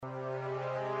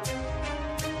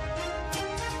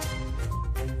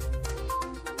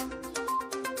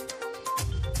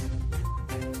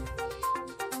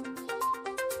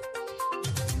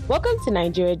Welcome to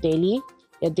Nigeria Daily,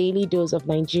 your daily dose of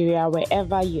Nigeria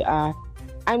wherever you are.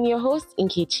 I'm your host,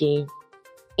 Nkechi.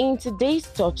 In today's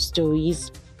top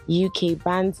stories, UK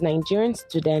bans Nigerian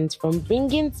students from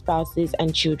bringing spouses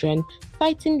and children,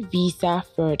 citing visa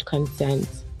fraud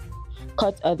concerns.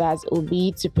 Court orders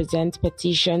Obi to present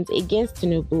petitions against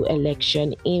Tinubu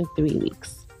election in 3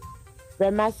 weeks.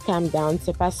 Rema's calm down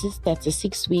surpasses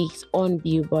 36 weeks on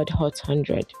Billboard Hot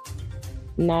 100.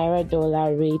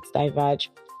 Naira-Dollar rates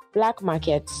diverge. Black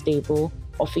market stable.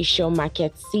 Official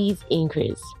market sees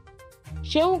increase.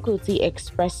 Seun Kuti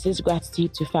expresses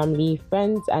gratitude to family,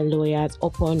 friends and lawyers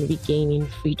upon regaining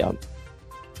freedom.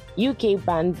 UK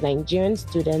bans Nigerian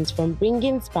students from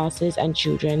bringing spouses and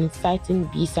children,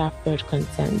 citing visa fraud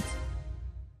concerns.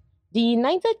 The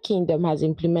United Kingdom has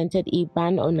implemented a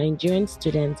ban on Nigerian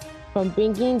students from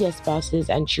bringing their spouses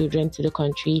and children to the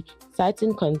country,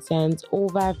 citing concerns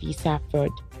over visa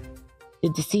fraud. The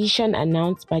decision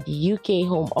announced by the UK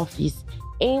Home Office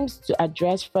aims to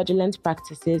address fraudulent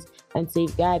practices and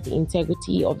safeguard the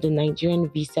integrity of the Nigerian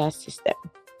visa system.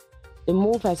 The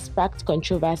move has sparked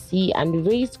controversy and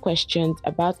raised questions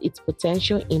about its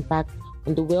potential impact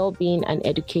on the well-being and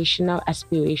educational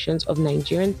aspirations of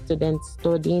Nigerian students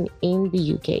studying in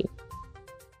the UK.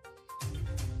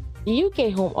 The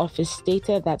UK Home Office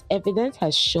stated that evidence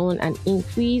has shown an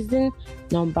increasing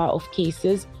number of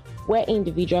cases where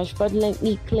individuals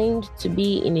fraudulently claimed to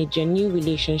be in a genuine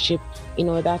relationship in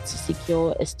order to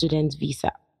secure a student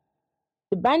visa.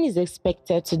 The ban is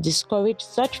expected to discourage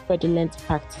such fraudulent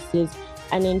practices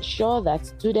and ensure that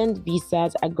student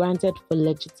visas are granted for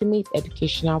legitimate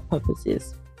educational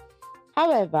purposes.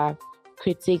 However,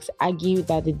 critics argue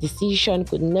that the decision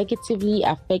could negatively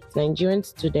affect Nigerian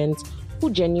students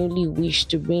who genuinely wish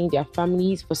to bring their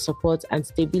families for support and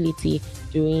stability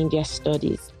during their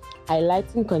studies,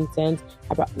 highlighting concerns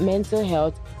about mental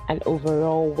health and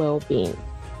overall well-being.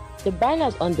 The ban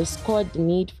has underscored the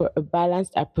need for a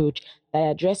balanced approach that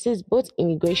addresses both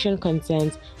immigration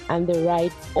concerns and the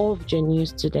rights of genuine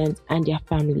students and their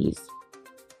families.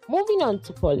 Moving on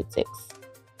to politics.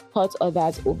 Court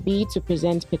orders Obi to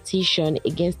present petition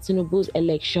against Tinubu's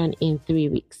election in 3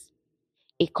 weeks.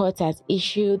 A court has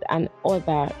issued an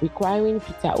order requiring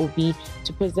Peter Obi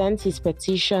to present his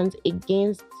petitions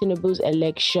against Tinubu's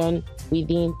election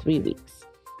within 3 weeks.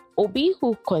 Obi,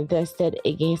 who contested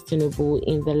against Tinubu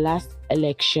in the last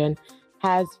election,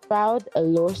 has filed a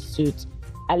lawsuit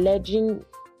alleging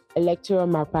electoral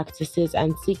malpractices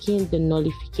and seeking the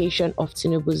nullification of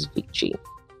Tinubu's victory.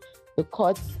 The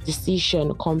court's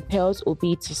decision compels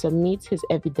Obi to submit his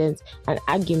evidence and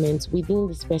arguments within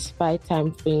the specified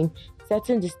time frame,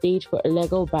 setting the stage for a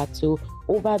legal battle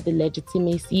over the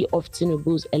legitimacy of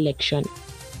Tinubu's election.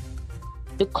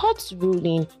 The court's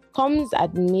ruling comes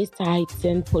amidst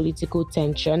heightened political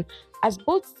tension as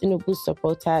both Tinubu's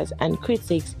supporters and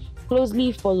critics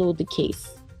closely follow the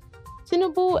case.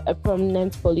 Tinubu, a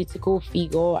prominent political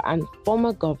figure and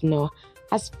former governor,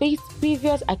 has faced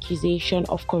previous accusations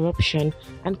of corruption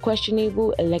and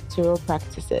questionable electoral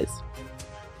practices.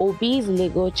 Obi's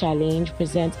legal challenge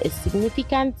presents a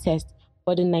significant test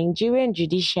for the Nigerian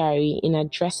judiciary in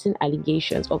addressing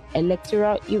allegations of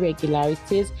electoral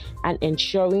irregularities and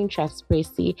ensuring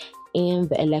transparency in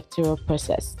the electoral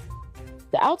process.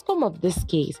 The outcome of this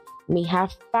case may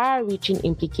have far-reaching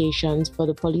implications for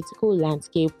the political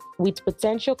landscape, with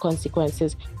potential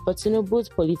consequences for Tinubu's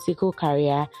political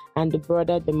career and the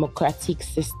broader democratic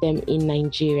system in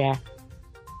Nigeria.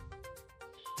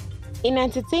 In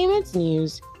entertainment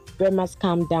news, Rema's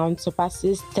calm down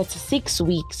surpasses 36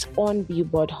 weeks on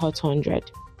Billboard Hot 100.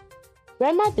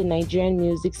 Rema, the Nigerian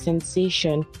music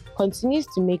sensation, continues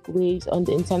to make waves on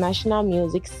the international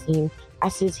music scene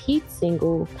as his hit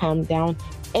single, Calm Down,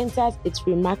 enters its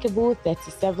remarkable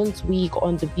 37th week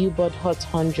on the Billboard Hot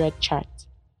 100 chart.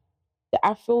 The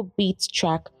Afrobeat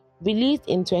track, released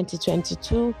in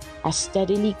 2022, has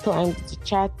steadily climbed the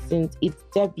chart since its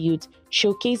debut,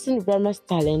 showcasing Rema's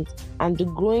talent and the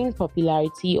growing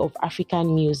popularity of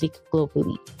African music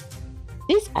globally.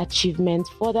 This achievement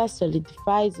further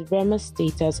solidifies Rema's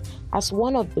status as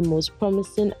one of the most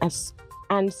promising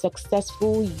and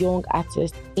successful young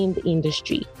artists in the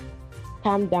industry.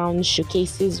 Calm Down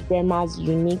showcases Rema's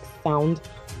unique sound,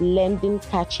 blending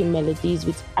catchy melodies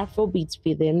with Afrobeat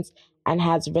rhythms, and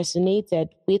has resonated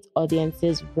with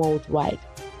audiences worldwide.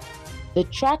 The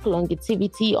track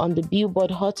longevity on the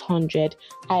Billboard Hot 100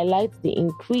 highlights the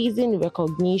increasing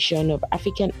recognition of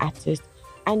African artists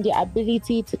and their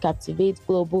ability to captivate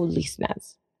global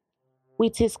listeners.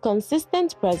 With his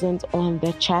consistent presence on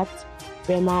the chart,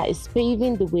 Rema is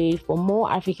paving the way for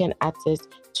more African artists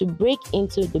to break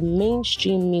into the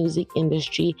mainstream music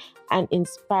industry and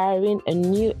inspiring a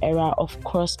new era of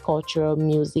cross-cultural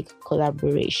music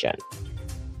collaboration.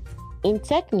 In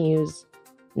tech news,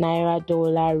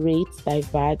 Naira-Dollar rates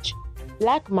diverge,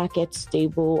 black market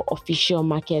stable, official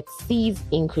market sees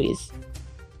increase.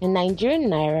 The Nigerian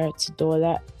Naira to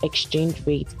dollar exchange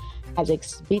rate has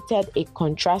exhibited a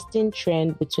contrasting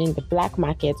trend between the black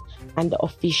market and the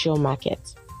official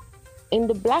market. In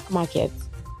the black market,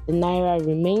 the Naira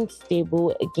remained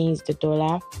stable against the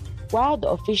dollar, while the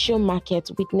official market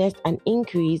witnessed an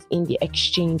increase in the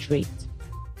exchange rate.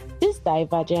 This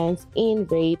divergence in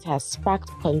rate has sparked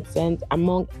concerns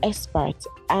among experts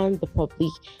and the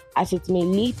public as it may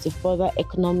lead to further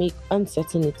economic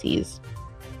uncertainties.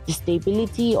 The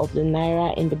stability of the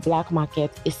Naira in the black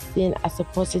market is seen as a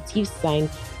positive sign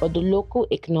for the local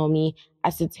economy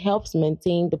as it helps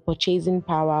maintain the purchasing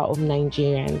power of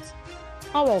Nigerians.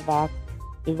 However,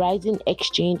 the rising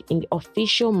exchange in the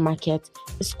official market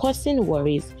is causing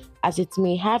worries as it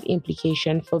may have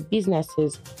implications for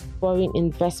businesses, foreign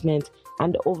investment,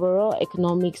 and the overall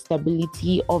economic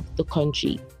stability of the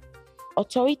country.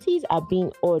 Authorities are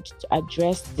being urged to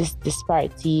address this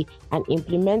disparity and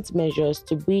implement measures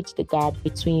to bridge the gap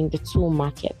between the two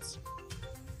markets.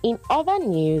 In other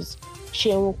news,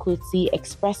 Seun Kuti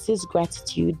expresses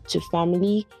gratitude to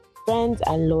family, friends,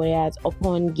 and lawyers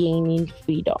upon gaining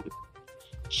freedom.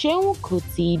 Seun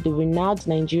Kuti, the renowned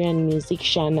Nigerian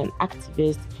musician and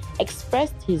activist,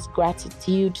 expressed his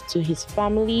gratitude to his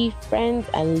family, friends,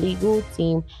 and legal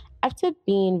team after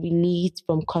being released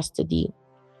from custody.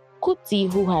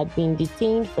 Kuti, who had been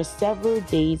detained for several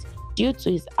days due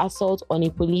to his assault on a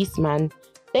policeman,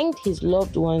 thanked his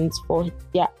loved ones for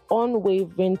their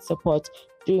unwavering support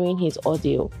during his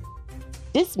ordeal.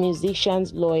 This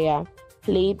musician's lawyer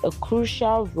played a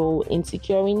crucial role in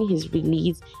securing his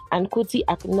release, and Kuti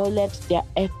acknowledged their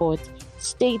efforts,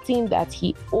 stating that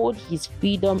he owed his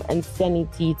freedom and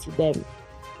sanity to them.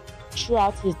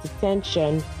 Throughout his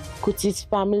detention, Kuti's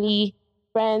family,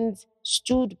 friends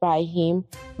stood by him,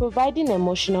 providing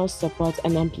emotional support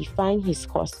and amplifying his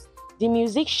cause. The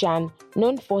musician,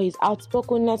 known for his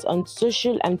outspokenness on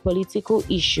social and political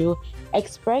issues,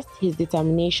 expressed his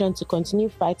determination to continue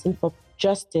fighting for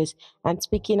justice and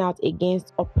speaking out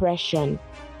against oppression.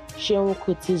 Seun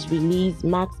Kuti's release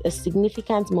marks a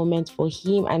significant moment for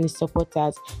him and his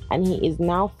supporters, and he is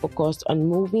now focused on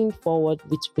moving forward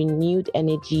with renewed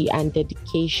energy and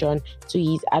dedication to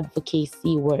his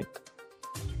advocacy work.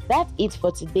 That's it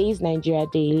for today's Nigeria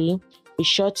Daily. Be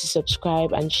sure to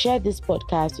subscribe and share this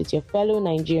podcast with your fellow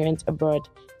Nigerians abroad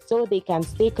so they can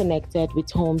stay connected with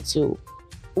home too.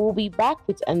 We'll be back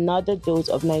with another dose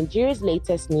of Nigeria's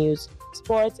latest news,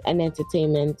 sports, and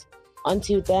entertainment.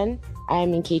 Until then, I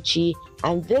am Nkechi,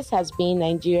 and this has been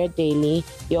Nigeria Daily,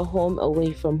 your home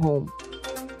away from home.